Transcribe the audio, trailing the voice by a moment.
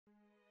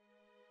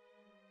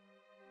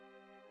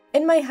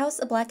In my House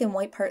of Black and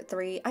White Part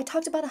 3, I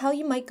talked about how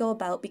you might go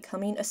about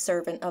becoming a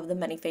servant of the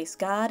many-faced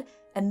god,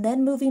 and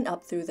then moving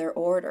up through their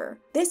order.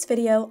 This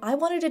video, I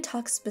wanted to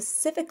talk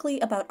specifically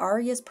about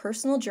Arya's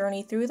personal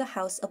journey through the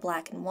House of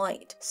Black and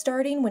White,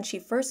 starting when she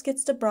first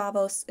gets to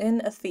Braavos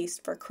in A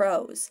Feast for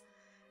Crows.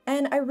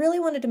 And I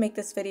really wanted to make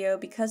this video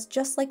because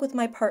just like with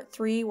my part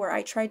 3 where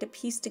I tried to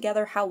piece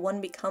together how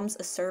one becomes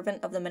a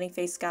servant of the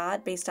many-faced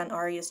god based on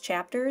Arya's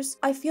chapters,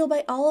 I feel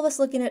by all of us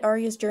looking at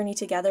Arya's journey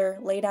together,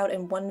 laid out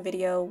in one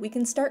video, we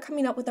can start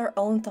coming up with our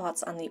own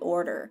thoughts on the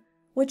order,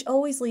 which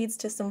always leads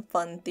to some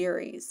fun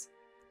theories.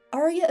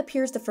 Arya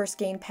appears to first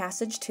gain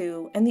passage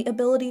to, and the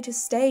ability to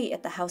stay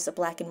at the House of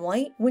Black and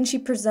White, when she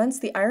presents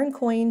the iron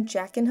coin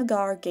Jaqen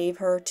H'ghar gave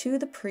her to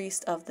the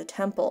priest of the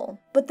temple.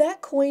 But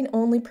that coin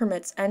only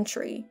permits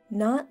entry,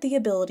 not the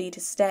ability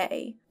to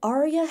stay.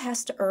 Arya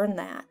has to earn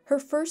that. Her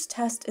first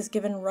test is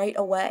given right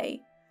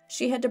away.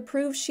 She had to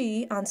prove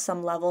she, on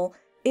some level,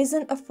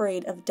 isn't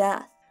afraid of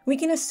death. We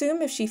can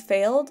assume if she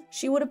failed,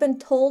 she would have been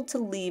told to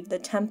leave the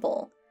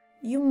temple.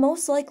 You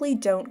most likely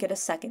don't get a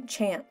second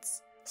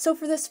chance. So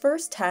for this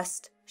first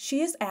test,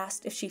 she is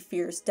asked if she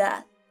fears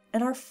death,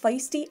 and our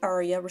feisty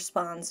Arya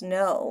responds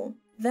no.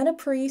 Then a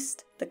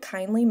priest, the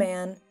kindly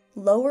man,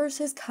 lowers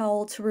his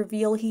cowl to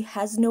reveal he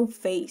has no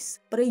face,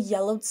 but a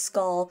yellowed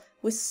skull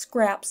with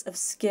scraps of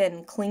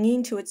skin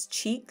clinging to its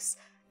cheeks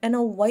and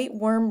a white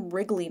worm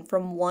wriggling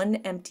from one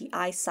empty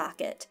eye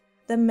socket.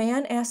 The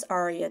man asks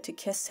Arya to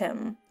kiss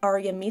him.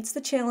 Arya meets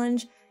the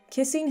challenge,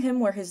 kissing him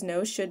where his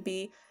nose should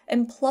be,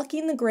 and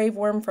plucking the grave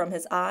worm from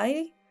his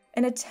eye,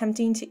 and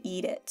attempting to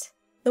eat it.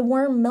 The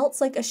worm melts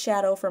like a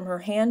shadow from her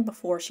hand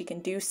before she can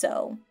do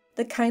so.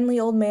 The kindly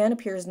old man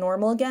appears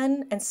normal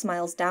again and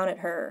smiles down at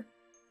her.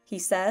 He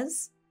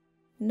says,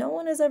 "No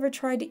one has ever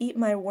tried to eat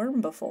my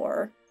worm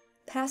before."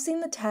 Passing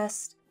the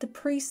test, the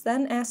priest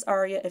then asks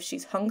Arya if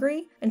she's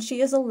hungry, and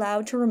she is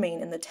allowed to remain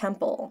in the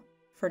temple.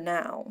 For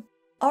now.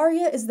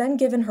 Arya is then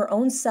given her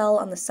own cell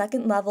on the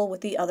second level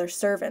with the other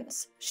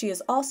servants. She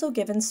is also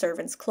given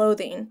servants'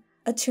 clothing.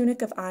 A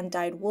tunic of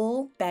undyed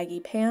wool, baggy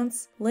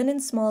pants, linen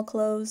small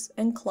clothes,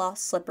 and cloth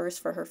slippers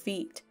for her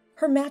feet.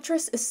 Her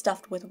mattress is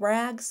stuffed with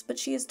rags, but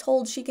she is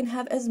told she can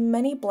have as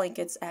many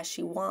blankets as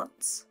she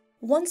wants.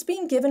 Once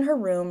being given her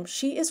room,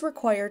 she is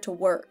required to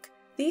work.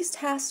 These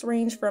tasks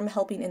range from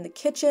helping in the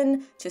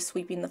kitchen, to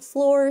sweeping the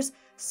floors,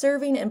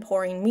 serving and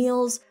pouring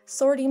meals,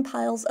 sorting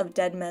piles of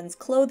dead men's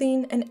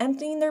clothing, and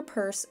emptying their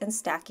purse and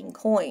stacking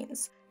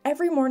coins.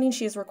 Every morning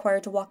she is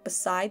required to walk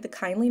beside the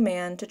kindly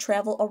man to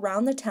travel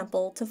around the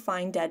temple to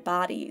find dead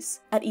bodies.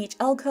 At each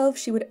alcove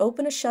she would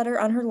open a shutter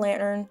on her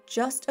lantern,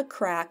 just a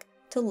crack,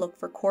 to look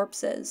for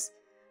corpses.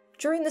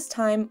 During this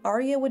time,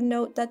 Arya would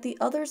note that the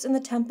others in the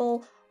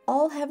temple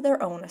all have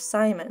their own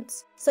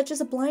assignments, such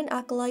as a blind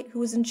acolyte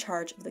who is in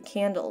charge of the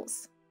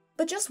candles.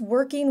 But just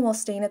working while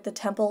staying at the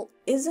temple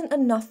isn't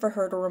enough for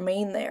her to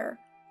remain there.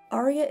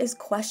 Arya is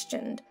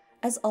questioned,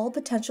 as all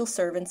potential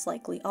servants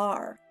likely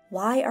are.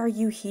 Why are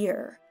you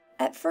here?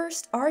 At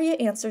first, Arya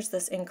answers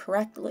this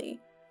incorrectly.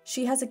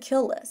 She has a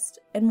kill list,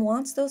 and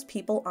wants those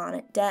people on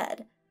it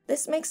dead.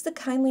 This makes the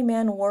kindly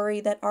man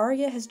worry that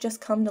Arya has just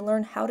come to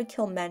learn how to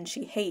kill men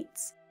she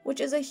hates,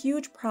 which is a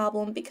huge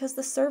problem because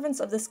the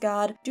servants of this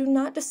god do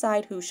not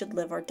decide who should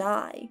live or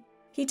die.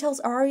 He tells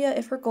Arya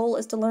if her goal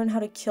is to learn how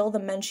to kill the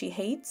men she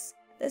hates,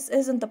 this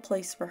isn't the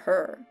place for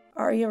her.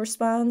 Arya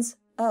responds,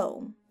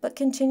 "Oh," but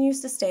continues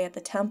to stay at the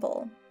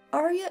temple.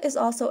 Arya is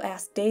also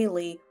asked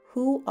daily,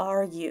 "Who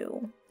are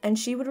you?" And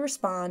she would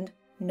respond,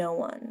 "No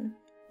one,"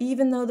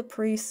 even though the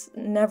priests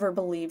never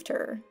believed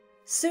her.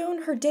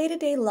 Soon, her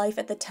day-to-day life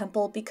at the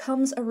temple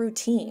becomes a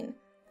routine.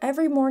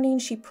 Every morning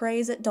she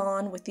prays at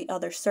dawn with the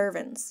other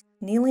servants,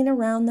 kneeling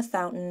around the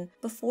fountain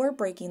before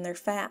breaking their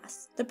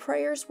fast. The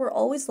prayers were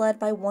always led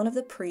by one of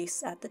the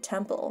priests at the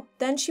temple.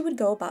 Then she would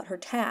go about her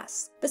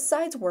tasks.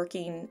 Besides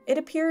working, it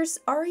appears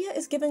Arya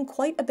is given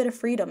quite a bit of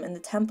freedom in the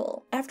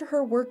temple. After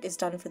her work is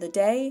done for the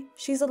day,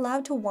 she's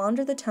allowed to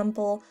wander the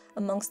temple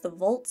amongst the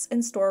vaults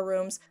and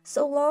storerooms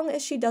so long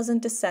as she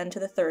doesn't descend to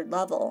the third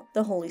level,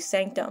 the Holy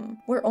Sanctum,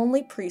 where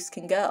only priests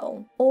can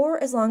go,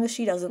 or as long as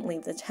she doesn't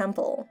leave the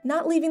temple.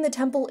 Not leaving the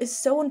temple is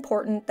so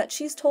important that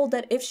she's told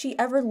that if she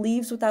ever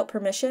leaves without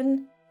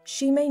permission,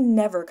 she may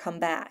never come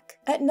back.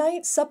 At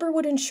night, supper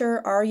would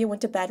ensure Arya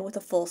went to bed with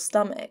a full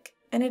stomach,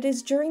 and it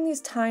is during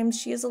these times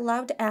she is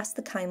allowed to ask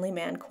the kindly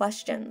man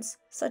questions,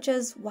 such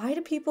as, why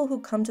do people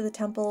who come to the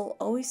temple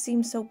always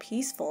seem so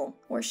peaceful?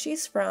 Where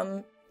she's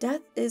from,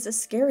 death is a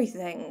scary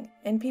thing,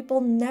 and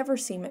people never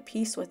seem at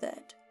peace with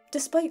it.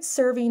 Despite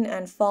serving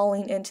and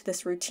falling into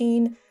this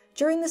routine,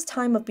 during this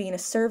time of being a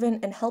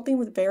servant and helping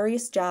with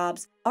various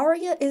jobs,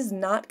 Arya is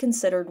not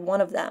considered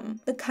one of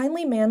them. The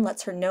kindly man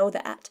lets her know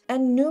that,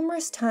 and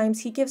numerous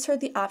times he gives her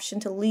the option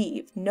to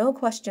leave, no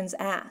questions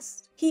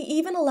asked. He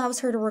even allows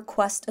her to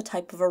request a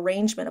type of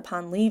arrangement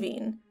upon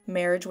leaving,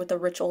 marriage with a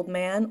rich old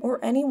man or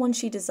anyone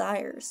she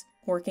desires,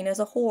 working as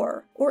a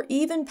whore, or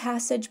even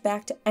passage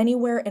back to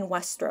anywhere in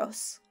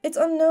Westeros. It's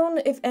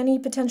unknown if any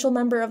potential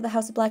member of the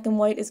House of Black and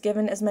White is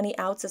given as many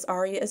outs as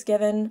Arya is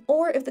given,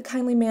 or if the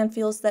kindly man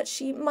feels that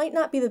she might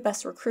not be the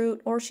best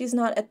recruit, or she's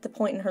not at the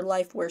point in her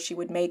life where she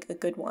would make a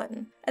good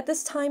one. At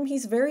this time,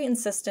 he's very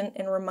insistent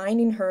in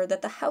reminding her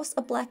that the House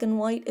of Black and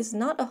White is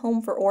not a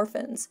home for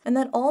orphans, and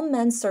that all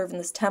men serve in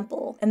this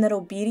temple, and that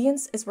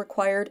obedience is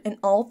required in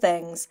all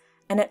things,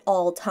 and at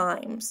all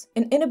times.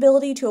 An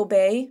inability to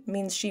obey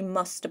means she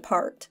must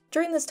depart.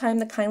 During this time,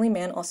 the kindly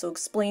man also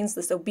explains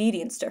this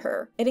obedience to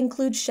her. It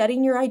includes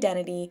shedding your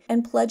identity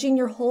and pledging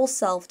your whole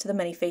self to the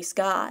many-faced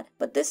god.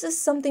 But this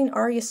is something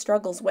Arya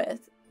struggles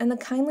with, and the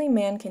kindly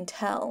man can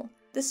tell.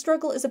 This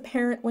struggle is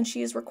apparent when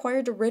she is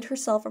required to rid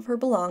herself of her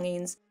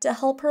belongings to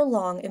help her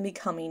along in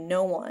becoming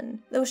no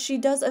one, though she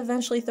does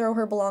eventually throw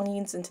her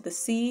belongings into the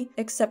sea,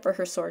 except for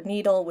her sword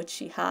needle, which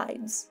she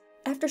hides.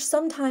 After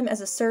some time as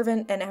a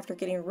servant and after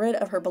getting rid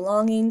of her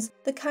belongings,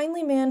 the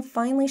kindly man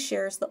finally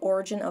shares the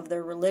origin of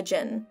their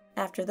religion.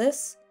 After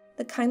this,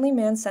 the kindly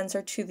man sends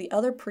her to the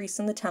other priests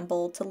in the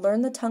temple to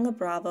learn the tongue of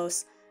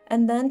Braavos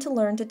and then to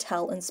learn to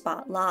tell and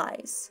spot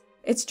lies.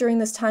 It's during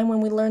this time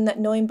when we learn that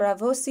knowing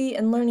Braavosi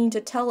and learning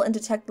to tell and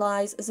detect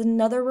lies is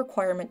another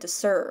requirement to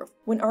serve.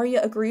 When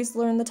Arya agrees to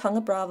learn the tongue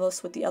of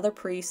Braavos with the other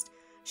priest,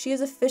 she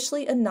is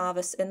officially a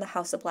novice in the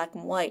House of Black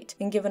and White,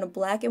 and given a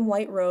black and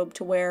white robe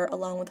to wear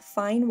along with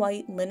fine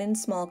white linen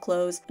small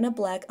clothes and a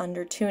black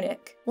under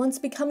tunic. Once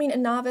becoming a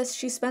novice,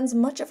 she spends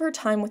much of her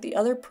time with the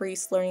other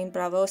priests learning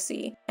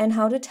Braavosi, and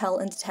how to tell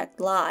and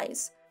detect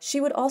lies. She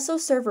would also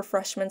serve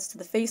refreshments to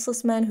the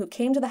faceless men who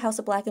came to the House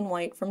of Black and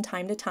White from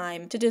time to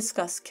time to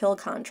discuss kill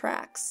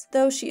contracts,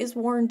 though she is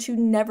warned to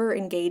never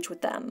engage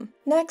with them.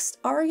 Next,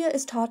 Arya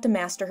is taught to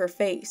master her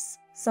face,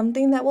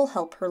 something that will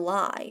help her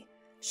lie.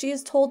 She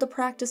is told to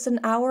practice an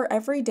hour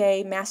every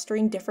day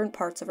mastering different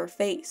parts of her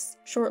face.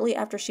 Shortly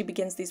after she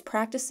begins these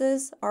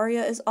practices,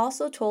 Arya is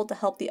also told to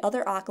help the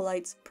other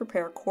acolytes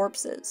prepare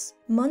corpses.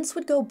 Months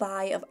would go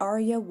by of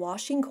Arya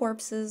washing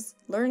corpses,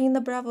 learning the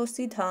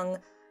Braavosi tongue,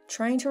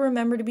 trying to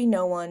remember to be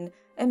no one,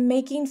 and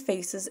making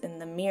faces in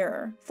the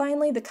mirror.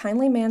 Finally, the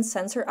kindly man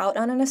sends her out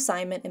on an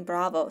assignment in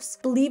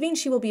Braavos, believing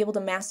she will be able to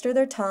master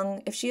their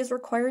tongue if she is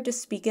required to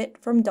speak it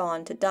from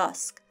dawn to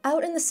dusk.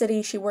 Out in the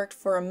city, she worked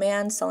for a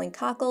man selling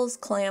cockles,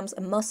 clams,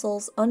 and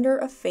mussels under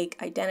a fake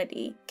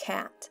identity,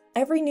 Cat.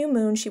 Every new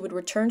moon, she would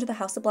return to the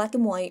House of Black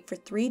and White for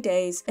 3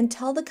 days and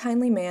tell the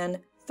kindly man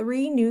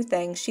 3 new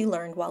things she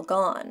learned while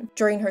gone.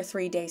 During her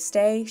 3-day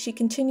stay, she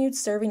continued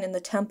serving in the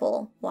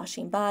temple,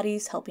 washing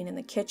bodies, helping in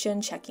the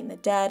kitchen, checking the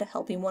dead,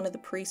 helping one of the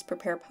priests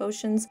prepare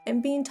potions,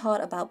 and being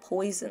taught about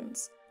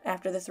poisons.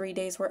 After the 3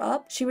 days were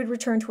up, she would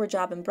return to her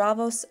job in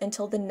Braavos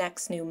until the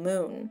next new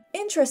moon.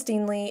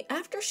 Interestingly,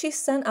 after she's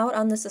sent out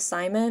on this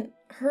assignment,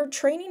 her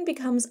training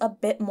becomes a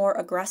bit more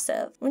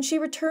aggressive. When she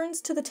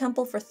returns to the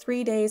temple for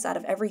 3 days out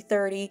of every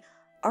 30,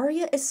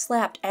 Arya is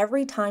slapped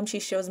every time she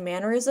shows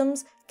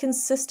mannerisms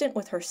consistent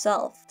with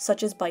herself,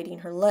 such as biting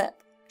her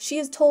lip. She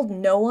is told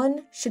no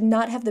one should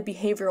not have the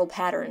behavioral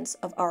patterns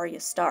of Arya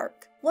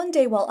Stark. One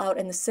day while out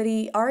in the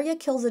city, Arya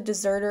kills a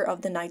deserter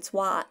of the Night's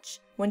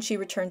Watch. When she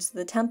returns to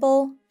the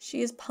temple,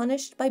 she is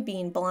punished by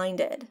being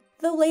blinded.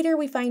 Though later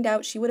we find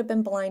out she would have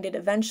been blinded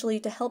eventually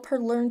to help her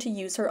learn to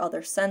use her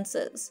other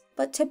senses.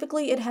 But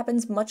typically it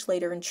happens much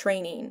later in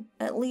training,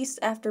 at least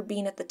after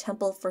being at the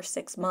temple for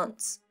 6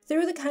 months.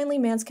 Through the kindly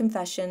man's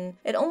confession,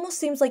 it almost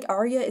seems like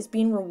Arya is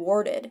being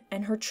rewarded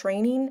and her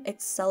training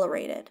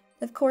accelerated.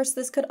 Of course,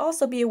 this could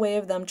also be a way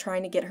of them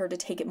trying to get her to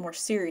take it more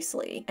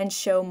seriously and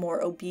show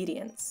more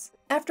obedience.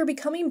 After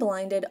becoming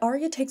blinded,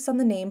 Arya takes on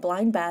the name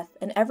Blind Beth,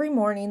 and every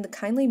morning the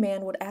kindly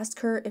man would ask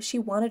her if she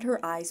wanted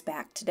her eyes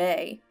back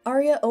today.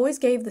 Arya always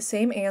gave the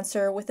same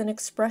answer with an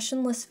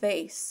expressionless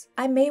face.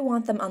 I may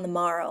want them on the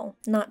morrow,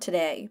 not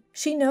today.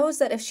 She knows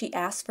that if she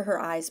asks for her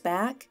eyes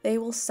back, they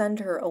will send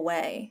her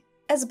away.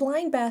 As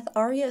Blind Beth,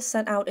 Arya is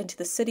sent out into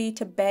the city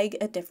to beg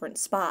at different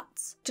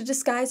spots. To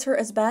disguise her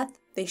as Beth,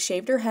 they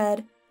shaved her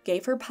head,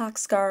 gave her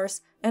pox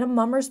scars, and a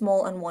mummer's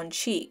mole on one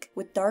cheek,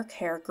 with dark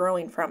hair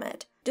growing from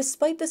it.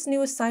 Despite this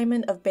new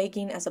assignment of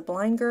begging as a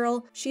blind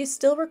girl, she is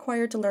still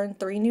required to learn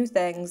 3 new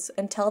things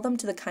and tell them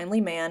to the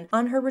kindly man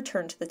on her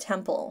return to the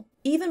temple.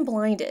 Even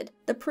blinded,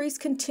 the priests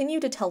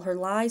continued to tell her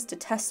lies to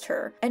test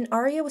her, and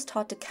Arya was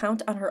taught to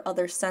count on her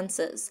other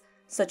senses,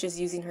 such as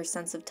using her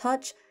sense of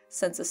touch,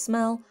 sense of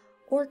smell,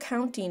 or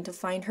counting to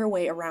find her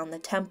way around the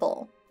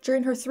temple.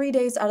 During her 3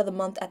 days out of the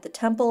month at the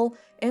temple,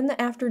 in the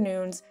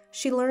afternoons,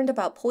 she learned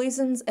about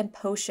poisons and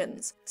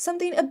potions,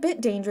 something a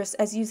bit dangerous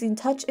as using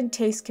touch and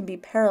taste can be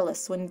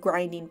perilous when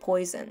grinding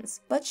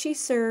poisons, but she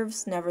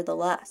serves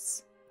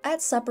nevertheless.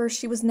 At supper,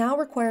 she was now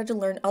required to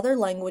learn other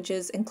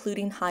languages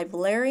including High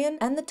Valyrian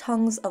and the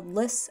tongues of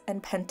Lys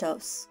and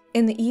Pentos.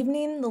 In the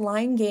evening, the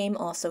lying game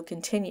also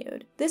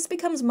continued. This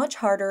becomes much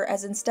harder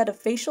as instead of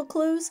facial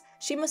clues,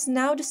 she must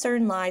now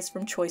discern lies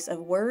from choice of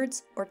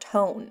words or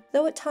tone,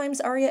 though at times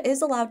Arya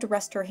is allowed to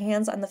rest her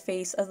hands on the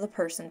face of the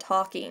person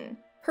talking.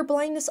 Her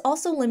blindness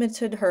also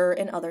limited her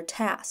in other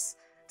tasks,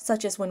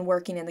 such as when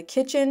working in the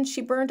kitchen,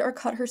 she burned or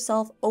cut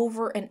herself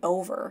over and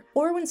over,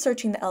 or when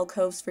searching the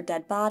alcoves for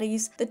dead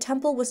bodies, the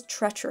temple was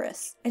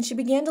treacherous, and she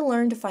began to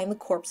learn to find the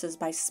corpses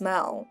by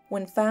smell.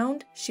 When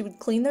found, she would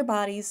clean their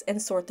bodies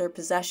and sort their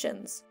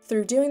possessions.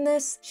 Through doing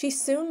this, she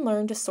soon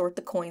learned to sort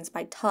the coins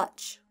by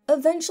touch.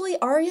 Eventually,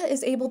 Arya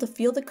is able to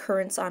feel the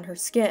currents on her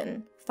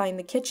skin, find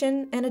the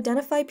kitchen, and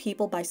identify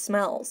people by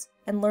smells,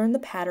 and learn the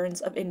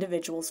patterns of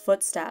individuals'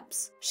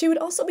 footsteps. She would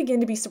also begin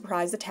to be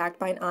surprised attacked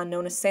by an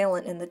unknown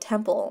assailant in the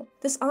temple.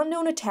 This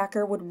unknown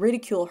attacker would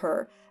ridicule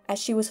her as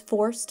she was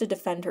forced to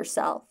defend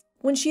herself.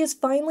 When she is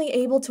finally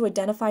able to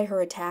identify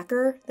her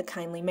attacker, the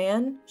kindly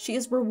man, she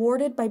is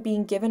rewarded by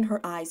being given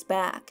her eyes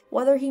back.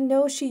 Whether he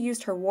knows she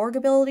used her warg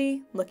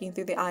ability, looking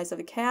through the eyes of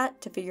a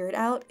cat, to figure it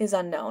out, is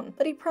unknown,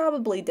 but he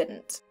probably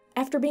didn't.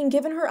 After being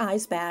given her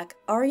eyes back,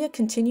 Arya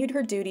continued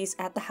her duties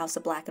at the House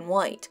of Black and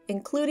White,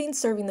 including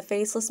serving the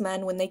faceless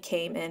men when they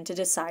came in to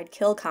decide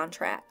kill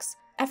contracts.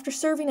 After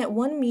serving at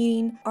one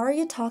meeting,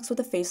 Arya talks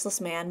with a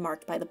faceless man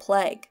marked by the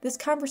plague. This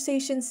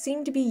conversation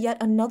seemed to be yet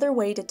another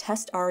way to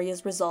test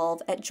Arya's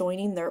resolve at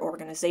joining their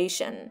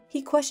organization.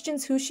 He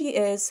questions who she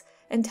is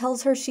and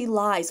tells her she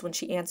lies when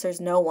she answers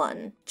no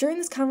one. During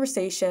this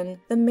conversation,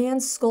 the man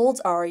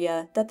scolds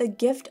Arya that the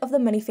gift of the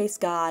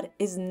many-faced god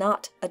is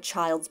not a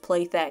child's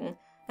plaything,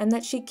 and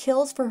that she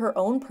kills for her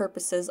own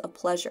purposes of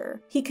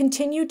pleasure. He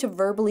continued to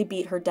verbally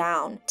beat her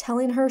down,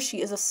 telling her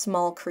she is a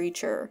small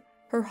creature.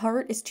 Her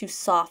heart is too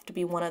soft to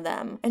be one of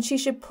them, and she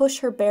should push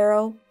her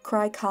barrow,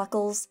 cry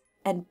cockles,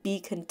 and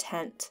be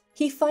content.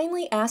 He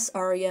finally asks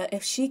Arya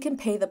if she can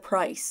pay the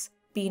price,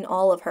 being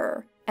all of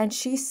her, and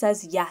she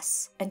says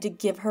yes, and to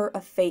give her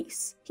a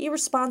face. He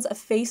responds a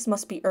face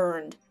must be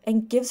earned,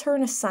 and gives her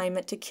an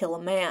assignment to kill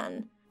a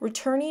man.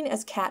 Returning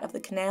as Cat of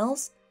the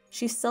Canals,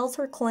 she sells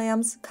her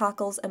clams,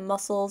 cockles, and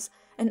mussels,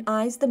 and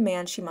eyes the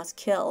man she must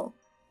kill,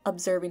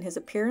 observing his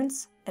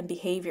appearance and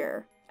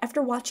behavior.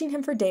 After watching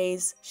him for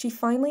days, she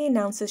finally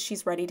announces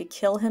she's ready to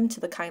kill him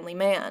to the kindly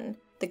man.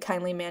 The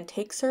kindly man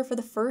takes her for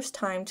the first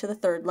time to the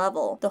 3rd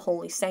level, the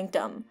Holy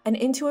Sanctum, and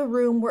into a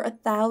room where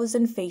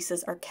 1,000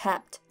 faces are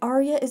kept.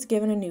 Arya is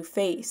given a new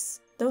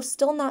face, though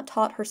still not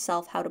taught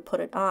herself how to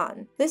put it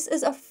on. This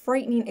is a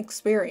frightening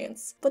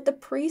experience, but the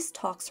priest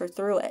talks her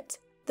through it.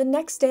 The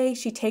next day,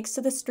 she takes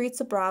to the streets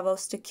of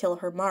Braavos to kill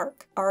her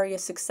Marc. Arya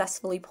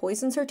successfully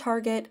poisons her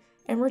target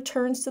and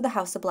returns to the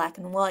House of Black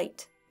and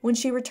White. When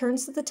she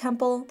returns to the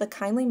temple, the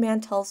kindly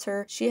man tells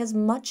her she has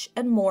much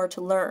and more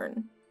to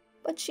learn.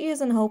 But she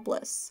isn't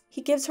hopeless.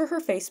 He gives her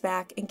face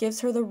back and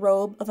gives her the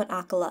robe of an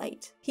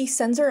acolyte. He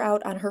sends her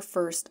out on her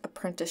first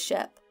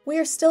apprenticeship. We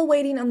are still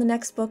waiting on the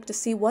next book to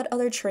see what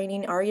other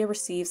training Arya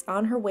receives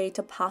on her way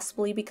to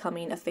possibly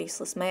becoming a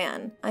faceless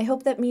man. I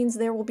hope that means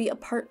there will be a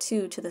part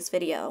 2 to this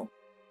video.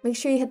 Make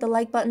sure you hit the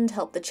like button to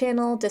help the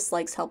channel.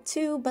 Dislikes help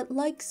too, but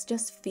likes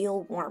just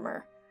feel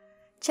warmer.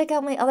 Check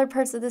out my other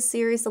parts of this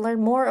series to learn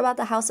more about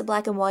the House of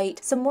Black and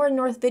White. Some more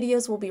North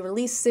videos will be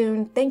released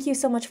soon. Thank you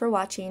so much for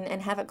watching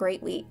and have a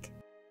great week.